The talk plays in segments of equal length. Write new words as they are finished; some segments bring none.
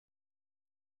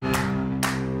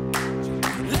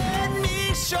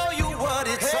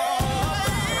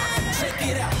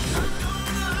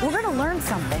to learn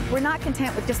something. We're not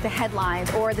content with just the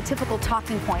headlines or the typical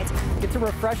talking points. It's a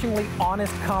refreshingly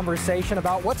honest conversation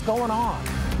about what's going on.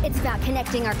 It's about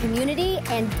connecting our community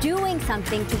and doing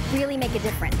something to really make a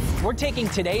difference. We're taking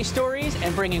today's stories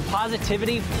and bringing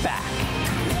positivity back.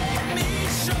 Let me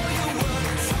show you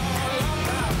what it's all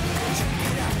about.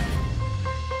 Check it out.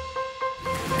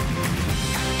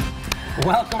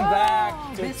 Welcome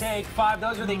back to Take 5.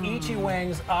 Those are the Ichi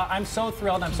wings. I'm so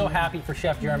thrilled. I'm so happy for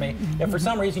Chef Jeremy. If for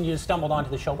some reason you just stumbled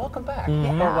onto the show, welcome back.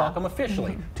 Or welcome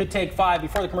officially to Take 5.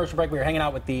 Before the commercial break, we were hanging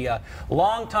out with the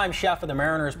longtime chef of the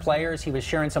Mariners players. He was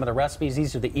sharing some of the recipes.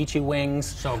 These are the Ichi wings.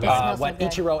 So good. What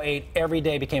Ichiro ate every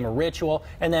day became a ritual.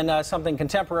 And then something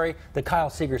contemporary, the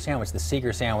Kyle Seeger sandwich. The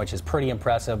Seeger sandwich is pretty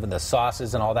impressive, and the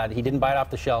sauces and all that. He didn't buy it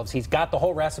off the shelves. He's got the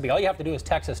whole recipe. All you have to do is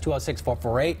text us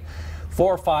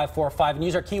 206-448-4545 and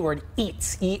use our keyword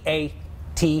EATS,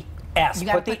 E-A-T-S.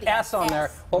 Put the S on there.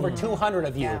 Over 200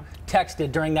 of you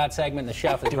texted during that segment. The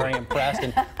chef is very impressed,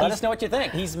 and let us know what you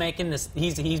think. He's making this.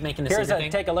 He's making this.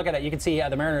 Take a look at it. You can see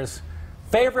the Mariners'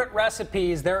 favorite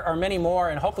recipes. There are many more,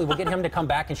 and hopefully we'll get him to come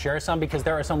back and share some, because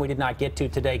there are some we did not get to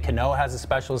today. Cano has a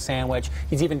special sandwich.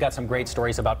 He's even got some great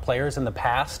stories about players in the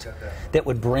past that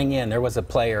would bring in. There was a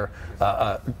player,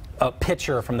 a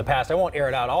pitcher from the past. I won't air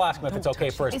it out. I'll ask him if it's okay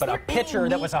first. But a pitcher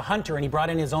that was a hunter, and he brought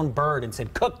in his own bird and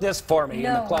said, "Cook this for me,"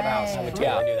 in the clubhouse. I would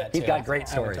totally do that too. He's got great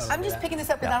stories. I'm just picking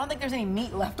this up because I don't think there's any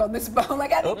meat left on this bone.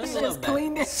 Like, I think we just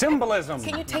cleaned it. Symbolism.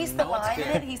 Can you taste the lime in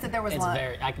it? He said there was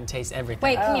lime. I can taste everything.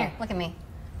 Wait, come here. Look at me.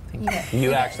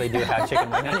 You actually do have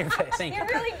chicken wing on your face. Thank you. You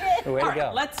really did. Way to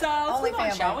go. Let's Only move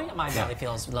on, family. shall we? My belly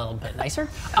feels a little bit nicer.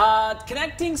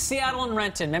 Connecting Seattle and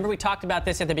Renton. Remember, we talked about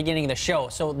this at the beginning of the show.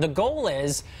 So the goal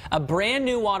is a brand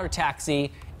new water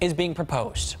taxi is being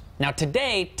proposed. Now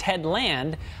today, Ted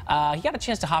Land, he got a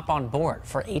chance to hop on board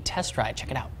for a test ride.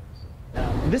 Check it out.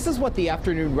 This is what the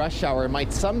afternoon rush hour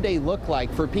might someday look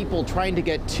like for people trying to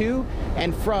get to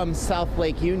and from South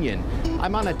Lake Union.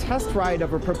 I'm on a test ride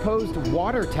of a proposed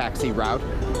water taxi route,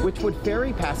 which would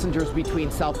ferry passengers between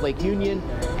South Lake Union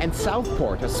and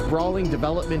Southport, a sprawling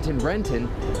development in Renton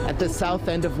at the south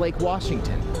end of Lake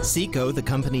Washington. Seco, the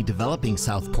company developing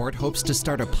Southport, hopes to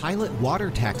start a pilot water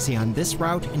taxi on this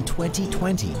route in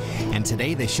 2020. And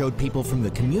today they showed people from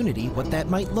the community what that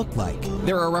might look like.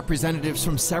 There are representatives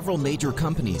from several major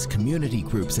companies, community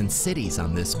groups, and cities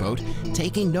on this boat,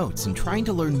 taking notes and trying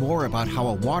to learn more about how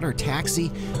a water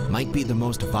taxi might be the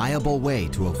most viable way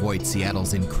to avoid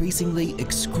Seattle's increasingly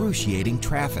excruciating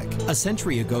traffic. A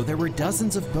century ago, there were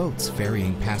dozens of boats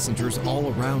ferrying passengers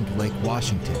all around Lake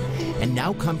Washington. And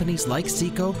now companies like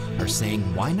Seco are saying,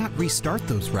 why not restart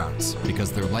those routes?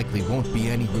 Because there likely won't be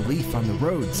any relief on the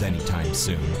roads anytime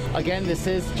soon. Again, this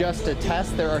is just a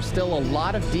test. There are still a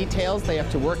lot of details they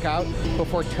have to work out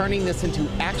before turning this into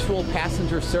actual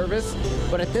passenger service.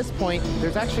 But at this point,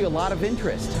 there's actually a lot of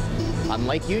interest. On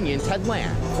Lake Union, Ted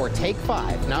Land for Take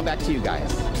 5. Now back to you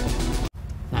guys.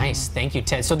 Nice, thank you,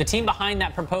 Ted. So the team behind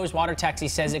that proposed water taxi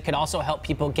says it could also help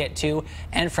people get to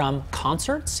and from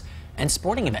concerts and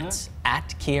sporting events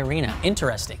at Key Arena.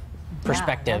 Interesting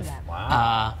perspective.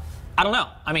 Wow. I don't know.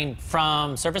 I mean,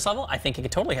 from surface level, I think it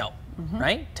could totally help,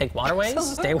 right? Take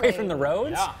waterways, stay away from the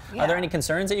roads. Are there any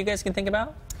concerns that you guys can think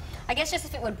about? I guess just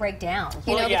if it would break down,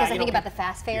 you know, because I think about the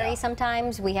fast ferry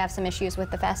sometimes. We have some issues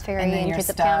with the fast ferry in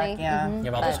Kitsap County. You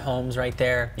have all those homes right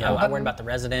there. You know, I worry about the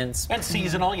residents. And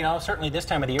seasonal, you know, certainly this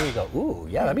time of the year you go, ooh,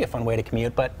 yeah, that'd be a fun way to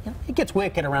commute. But you know, it gets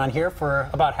wicked around here for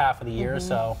about half of the year,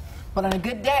 so. But on a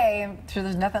good day, I'm sure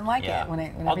there's nothing like it when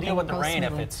I'll everything deal with the goes rain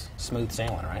smoothly. if it's smooth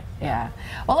sailing, right? Yeah.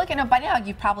 Well, look, you know, by now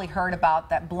you've probably heard about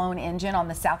that blown engine on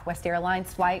the Southwest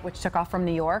Airlines flight, which took off from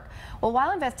New York. Well,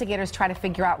 while investigators try to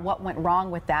figure out what went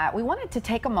wrong with that, we wanted to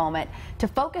take a moment to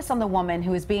focus on the woman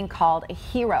who is being called a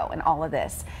hero in all of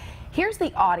this. Here's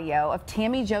the audio of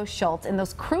Tammy Jo Schultz in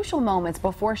those crucial moments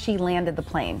before she landed the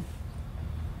plane.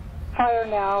 Fire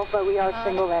now, but we are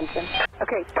single engine.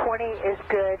 Okay, 20 is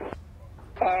good.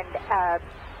 And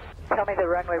tell me the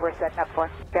runway we're setting up for.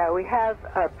 Yeah, we have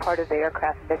a part of the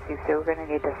aircraft missing, so we're going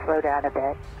to need to slow down a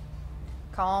bit.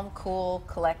 Calm, cool,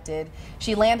 collected.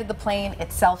 She landed the plane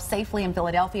itself safely in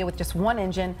Philadelphia with just one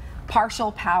engine,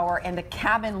 partial power, and the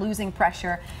cabin losing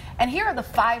pressure. And here are the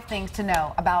 5 things to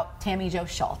know about Tammy Jo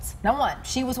Schultz. Number 1,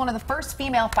 she was one of the first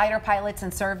female fighter pilots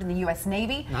and served in the U.S.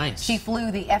 Navy. Nice. She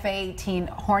flew the FA-18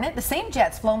 Hornet, the same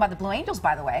jets flown by the Blue Angels,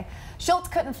 by the way. Schultz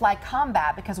couldn't fly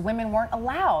combat because women weren't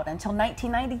allowed until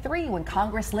 1993 when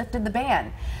Congress lifted the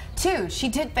ban. 2, she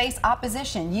did face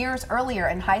opposition years earlier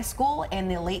in high school in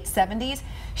the late 70s.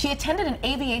 She attended an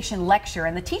aviation lecture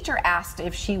and the teacher asked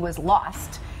if she was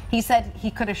lost. He said he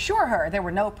could assure her there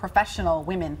were no professional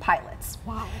women pilots.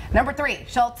 Wow. Number 3,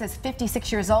 Schultz is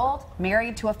 56 years old,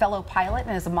 married to a fellow pilot,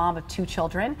 and is a mom of 2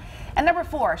 children. And number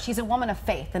 4, she's a woman of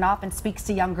faith and often speaks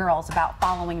to young girls about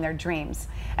following their dreams.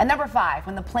 And number 5,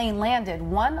 when the plane landed,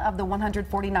 one of the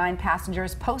 149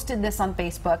 passengers posted this on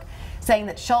Facebook, saying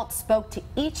that Schultz spoke to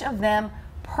each of them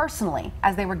personally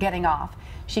as they were getting off.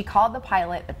 She called the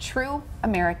pilot a true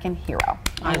American hero.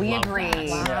 We agree.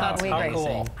 Wow. That's we how agree.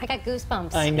 cool. I got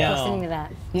goosebumps I know. listening to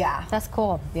that. Yeah. That's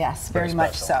cool. Yes, Very very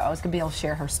much special. so. I was going to be able to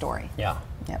share her story. Yeah.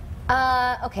 Yep.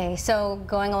 Okay, so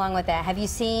going along with that, have you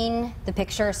seen the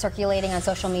picture circulating on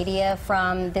social media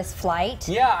from this flight?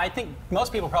 Yeah, I think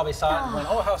most people probably saw it and went,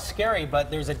 oh, how scary, but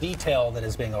there's a detail that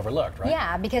is being overlooked, right?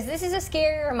 Yeah, because this is a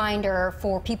scary reminder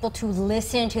for people to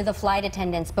listen to the flight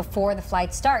attendants before the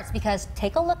flight starts, because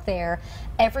take a look there,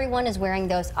 everyone is wearing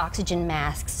those oxygen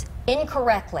masks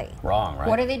incorrectly. Wrong, right?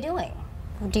 What are they doing?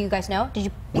 Do you guys know? Did you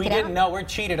pick We it didn't out? know. We're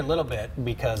cheated a little bit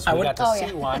because we got to Oh, see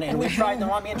yeah. one, and we tried them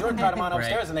on. Me and Jordan tried them on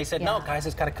upstairs, and they said, no, guys,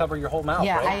 it's got to cover your whole mouth,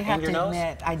 Yeah, right? I have and your to nose.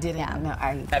 admit, I didn't Yeah.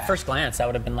 know. At first glance, I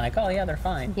would have been like, oh yeah, they're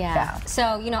fine. Yeah.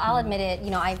 So, you know, I'll admit it,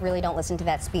 you know, I really don't listen to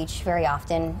that speech very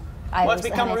often. I Well, it's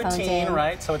always become have my phones routine, in.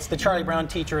 right? So it's the Charlie Brown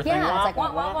teacher thing. Yeah, it's Wah, like,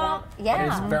 wah, wah, wah, wah. But Yeah.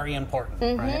 it's very important,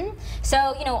 right?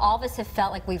 So, you know, all of us have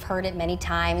felt like we've heard it many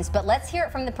times, but let's hear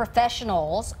it from the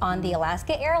professionals on the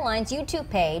Alaska Airlines YouTube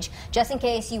page, just in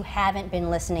case you haven't been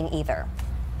listening either.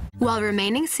 While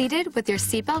remaining seated with your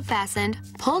seatbelt fastened,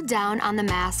 pull down on the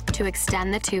mask to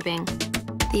extend the tubing.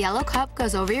 The yellow cup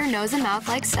goes over your nose and mouth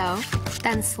like so,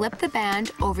 then slip the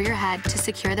band over your head to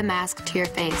secure the mask to your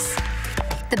face.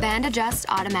 The band adjusts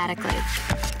automatically.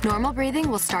 Normal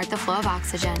breathing will start the flow of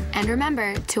oxygen. And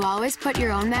remember to always put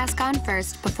your own mask on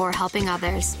first before helping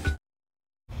others.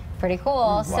 Pretty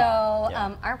cool. So,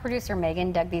 Yeah. our producer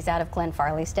Megan dug these out of Glenn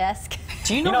Farley's desk.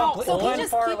 Do you You know, know, how So he Glenn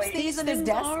just Farley, keeps these in his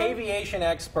desk? aviation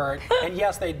expert, and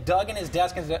yes, they dug in his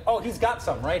desk and said, oh, he's got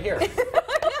some right here. He's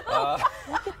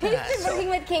been working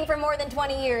with King for more than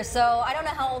 20 years, so I don't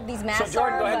know how old these So masks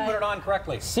Jordan, are. go ahead and but- put it on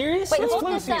correctly. seriously? Wait, It's hold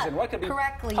flu this up. season. What could be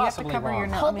Correctly, you have to possibly cover your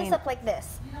wrong? nose. Hold this up like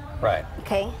this, Right.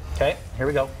 okay? Okay, here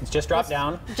we go. It's just dropped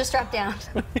down. Just drop down.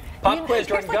 Pop quiz, There's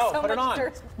Jordan, like go. so Put it much on.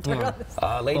 dirt. Put it on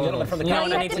this. Ladies and gentlemen from the You know No, what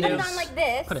you I have need to to put do it on is like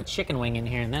this. put a chicken wing in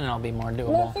here, and then it'll be more No,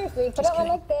 doable. seriously, put it on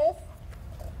like this,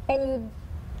 and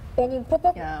you put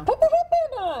the Yeah.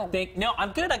 headband on. No,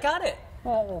 I'm good. I got it.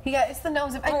 It's the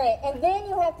nose of. All right, and then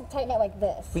you have to tighten it like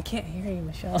this. We can't hear you,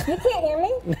 Michelle. You can't hear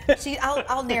me? See,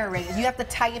 I'll narrate it. You have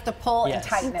to pull Yes. and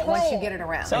tighten it once you get it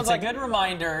around. So it's a good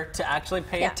reminder to actually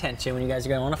pay Yeah. attention when you guys are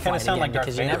going to want to Kinda fight sound again, like Darth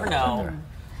because you never Vader. know.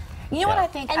 You know what I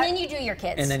think? And then you do your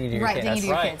kids. And then you do your Right, kids. then you do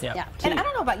your right. kids. Yeah. Yeah. And I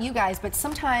don't know about you guys, but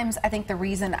sometimes I think the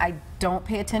reason I don't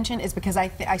pay attention is because I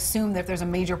assume that if there's a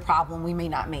major problem, we may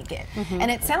not make it.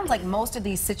 And it sounds like most of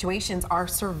these situations are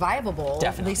survivable,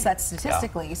 Definitely. at least that's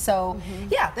statistically. So,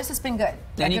 yeah, this has been good.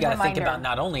 Then A you good got to think reminder. about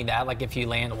not only that, like if you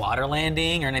land water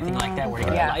landing or anything like that, where to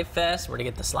get Yeah. the life vest, where to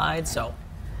get the slides. So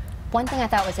One thing I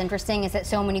thought was interesting is that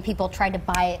so many people tried to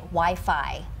buy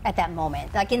Wi-Fi at that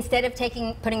moment. Like instead of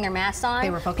putting their masks on, They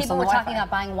were focused people on were the talking Wi-Fi. about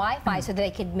buying Wi-Fi so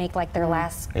they could make like their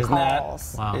last Isn't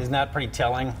calls. that pretty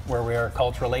telling where we are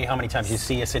culturally? How many times you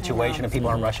see a situation and people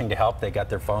are rushing to help, they got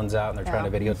their phones out and they're trying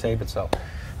to videotape it. So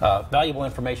valuable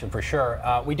information for sure.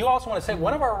 We do also want to say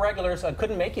one of our regulars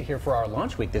couldn't make it here for our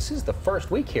launch week. This is the first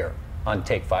week here on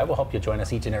Take 5. We'll hope you'll join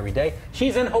us each and every day.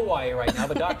 She's in Hawaii right now,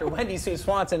 but Dr. Wendy Sue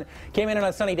Swanson came in on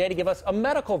a sunny day to give us a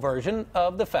medical version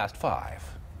of the Fast Five.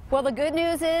 Well, the good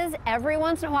news is every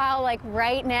once in a while, like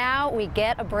right now, we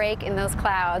get a break in those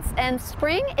clouds, and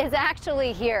spring is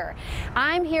actually here.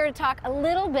 I'm here to talk a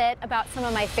little bit about some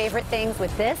of my favorite things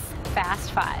with this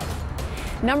Fast Five.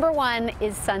 Number one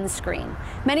is sunscreen.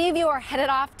 Many of you are headed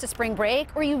off to spring break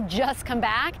or you've just come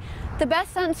back. The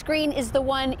best sunscreen is the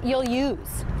one you'll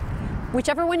use.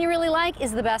 Whichever one you really like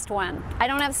is the best one. I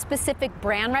don't have specific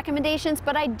brand recommendations,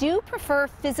 but I do prefer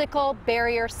physical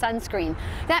barrier sunscreen.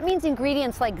 That means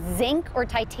ingredients like zinc or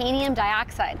titanium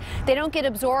dioxide. They don't get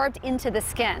absorbed into the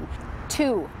skin.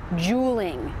 2,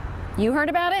 juuling. You heard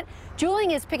about it?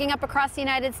 Juuling is picking up across the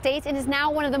United States and is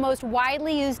now one of the most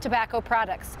widely used tobacco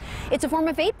products. It's a form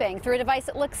of vaping through a device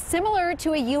that looks similar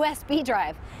to a USB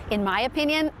drive. In my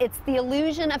opinion, it's the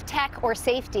illusion of tech or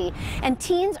safety, and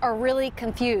teens are really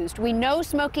confused. We know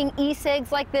smoking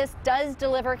e-cigs like this does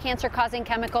deliver cancer-causing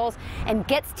chemicals and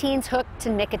gets teens hooked to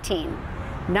nicotine.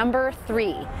 Number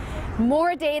 3,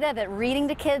 more data that reading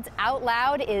to kids out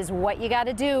loud is what you got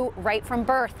to do right from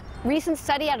birth. Recent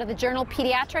study out of the journal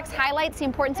Pediatrics highlights the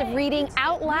importance of reading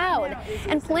out loud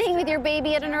and playing with your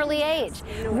baby at an early age.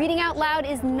 Reading out loud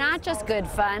is not just good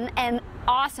fun and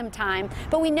awesome time,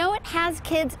 but we know it has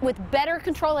kids with better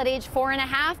control at age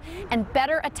 4.5 and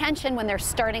better attention when they're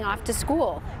starting off to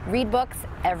school. Read books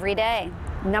every day.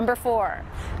 Number 4.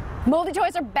 Moldy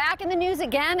toys are back in the news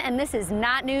again, and this is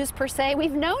not news per se.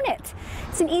 We've known it.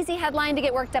 It's an easy headline to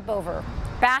get worked up over.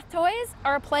 Bath toys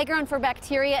are a playground for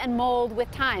bacteria and mold with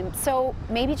time, so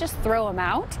maybe just throw them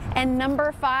out. And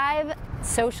number 5,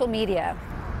 social media.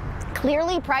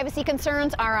 Clearly, privacy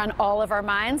concerns are on all of our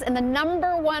minds, and the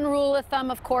number 1 rule of thumb,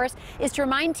 of course, is to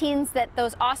remind teens that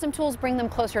those awesome tools bring them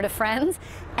closer to friends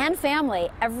and family.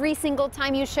 Every single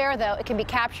time you share, though, it can be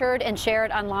captured and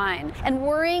shared online. And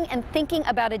worrying and thinking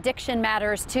about addiction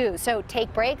matters, too. So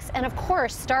take breaks, and of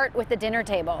course, start with the dinner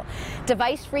table.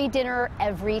 Device-free dinner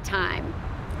every time.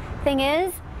 Thing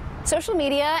is, social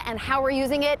media and how we're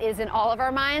using it is in all of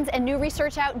our minds, and new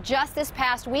research out just this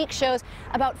past week shows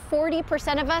about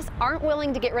 40% of us aren't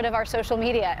willing to get rid of our social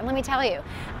media. And let me tell you,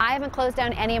 I haven't closed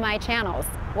down any of my channels.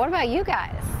 What about you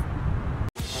guys?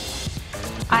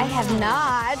 I have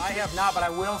not. I have not, but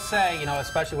I will say, you know,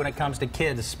 especially when it comes to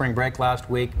kids, spring break last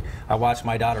week, I watched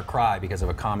my daughter cry because of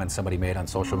a comment somebody made on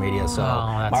social media. So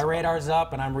my radar's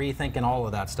up, and I'm rethinking all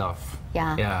of that stuff.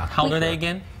 Yeah. How old are they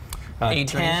again?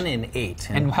 10 and 8.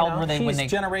 And how old were they when they...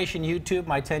 She's Generation YouTube,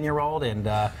 my 10-year-old, and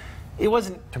it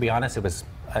wasn't, to be honest, it was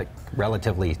a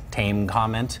relatively tame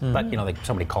comment, but, you know, like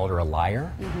somebody called her a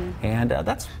liar, and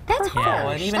that's hurtful.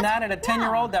 harsh. And even that at a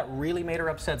 10-year-old, that really made her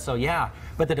upset, so yeah.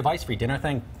 But the device-free dinner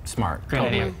thing, smart. Great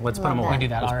idea. Let's put them away. We do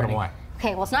that Let's put them already. away.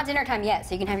 Okay, well, it's not dinner time yet,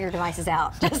 so you can have your devices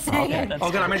out. Just saying. Okay.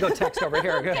 Oh, good. I'm going to go text over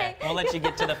here. Good. Okay. We'll let you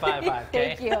get to the 5-5,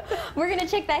 okay? Thank you. We're going to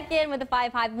check back in with the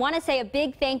 5-5. Want to say a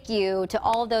big thank you to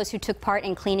all of those who took part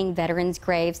in cleaning veterans'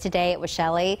 graves today. It was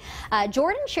Shelley.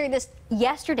 Jordan shared this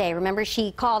yesterday. Remember,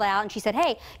 she called out and she said,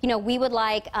 hey, you know, we would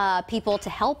like people to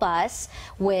help us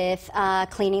with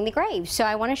cleaning the graves. So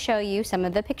I want to show you some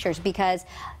of the pictures because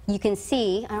you can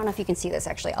see, I don't know if you can see this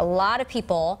actually, a lot of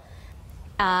people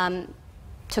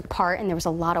took part, and there was a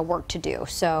lot of work to do.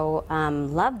 So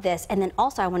love this. And then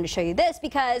also I wanted to show you this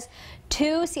because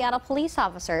 2 Seattle police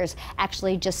officers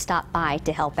actually just stopped by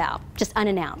to help out, just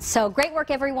unannounced. So great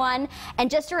work, everyone. And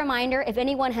just a reminder, if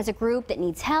anyone has a group that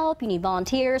needs help, you need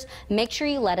volunteers, make sure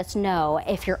you let us know.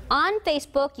 If you're on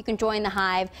Facebook, you can join the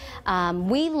Hive.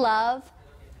 We love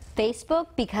Facebook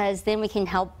because then we can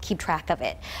help keep track of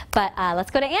it. But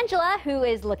let's go to Angela, who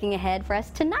is looking ahead for us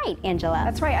tonight. Angela.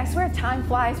 That's right. I swear time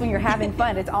flies when you're having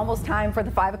fun. It's almost time for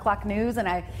the 5 o'clock news, and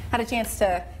I had a chance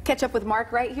to catch up with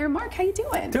Mark right here. Mark, how you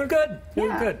doing? Doing good.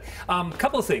 Doing good.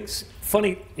 Couple of things.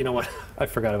 Funny, you know what? I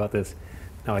forgot about this.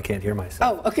 Now I can't hear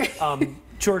myself. Oh, okay.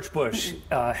 George Bush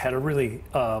had a really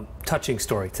touching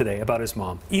story today about his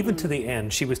mom. Even to the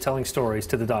end, she was telling stories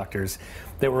to the doctors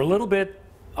that were a little bit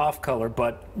off color,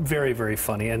 but very, very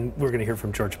funny, and we're going to hear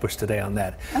from George Bush today on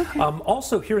that. Okay.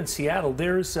 Also, here in Seattle,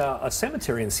 there's a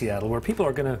cemetery in Seattle where people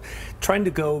are trying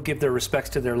to go give their respects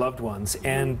to their loved ones,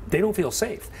 and they don't feel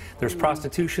safe. There's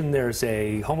prostitution, there's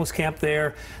a homeless camp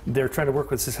there. They're trying to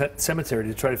work with the cemetery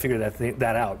to try to figure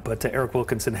that out, but Eric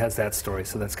Wilkinson has that story,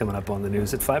 so that's coming up on the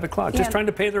news at 5 o'clock. Just trying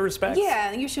to pay their respects.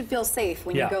 Yeah, you should feel safe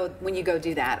when you go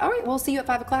do that. All right, we'll see you at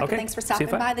 5 o'clock. Okay. Thanks for stopping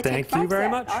by the Take 5 Thank you very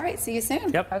set. much. All right, see you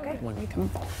soon. Yep. Okay.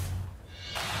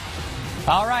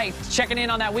 All right, checking in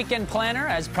on that weekend planner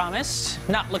as promised.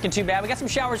 Not looking too bad. We got some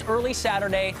showers early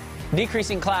Saturday,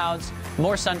 decreasing clouds,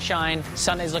 more sunshine.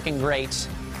 Sunday's looking great.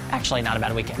 Actually, not a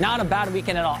bad weekend. Not a bad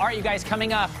weekend at all. All right, you guys,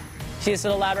 coming up. See this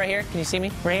little lad right here? Can you see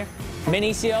me? Right here?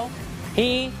 Benicio.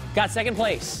 He got second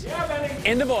place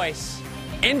in The Voice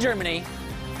in Germany.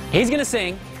 He's going to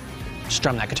sing,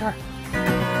 strum that guitar,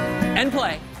 and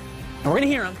play. And we're going to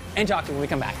hear him and talk to him when we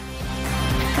come back.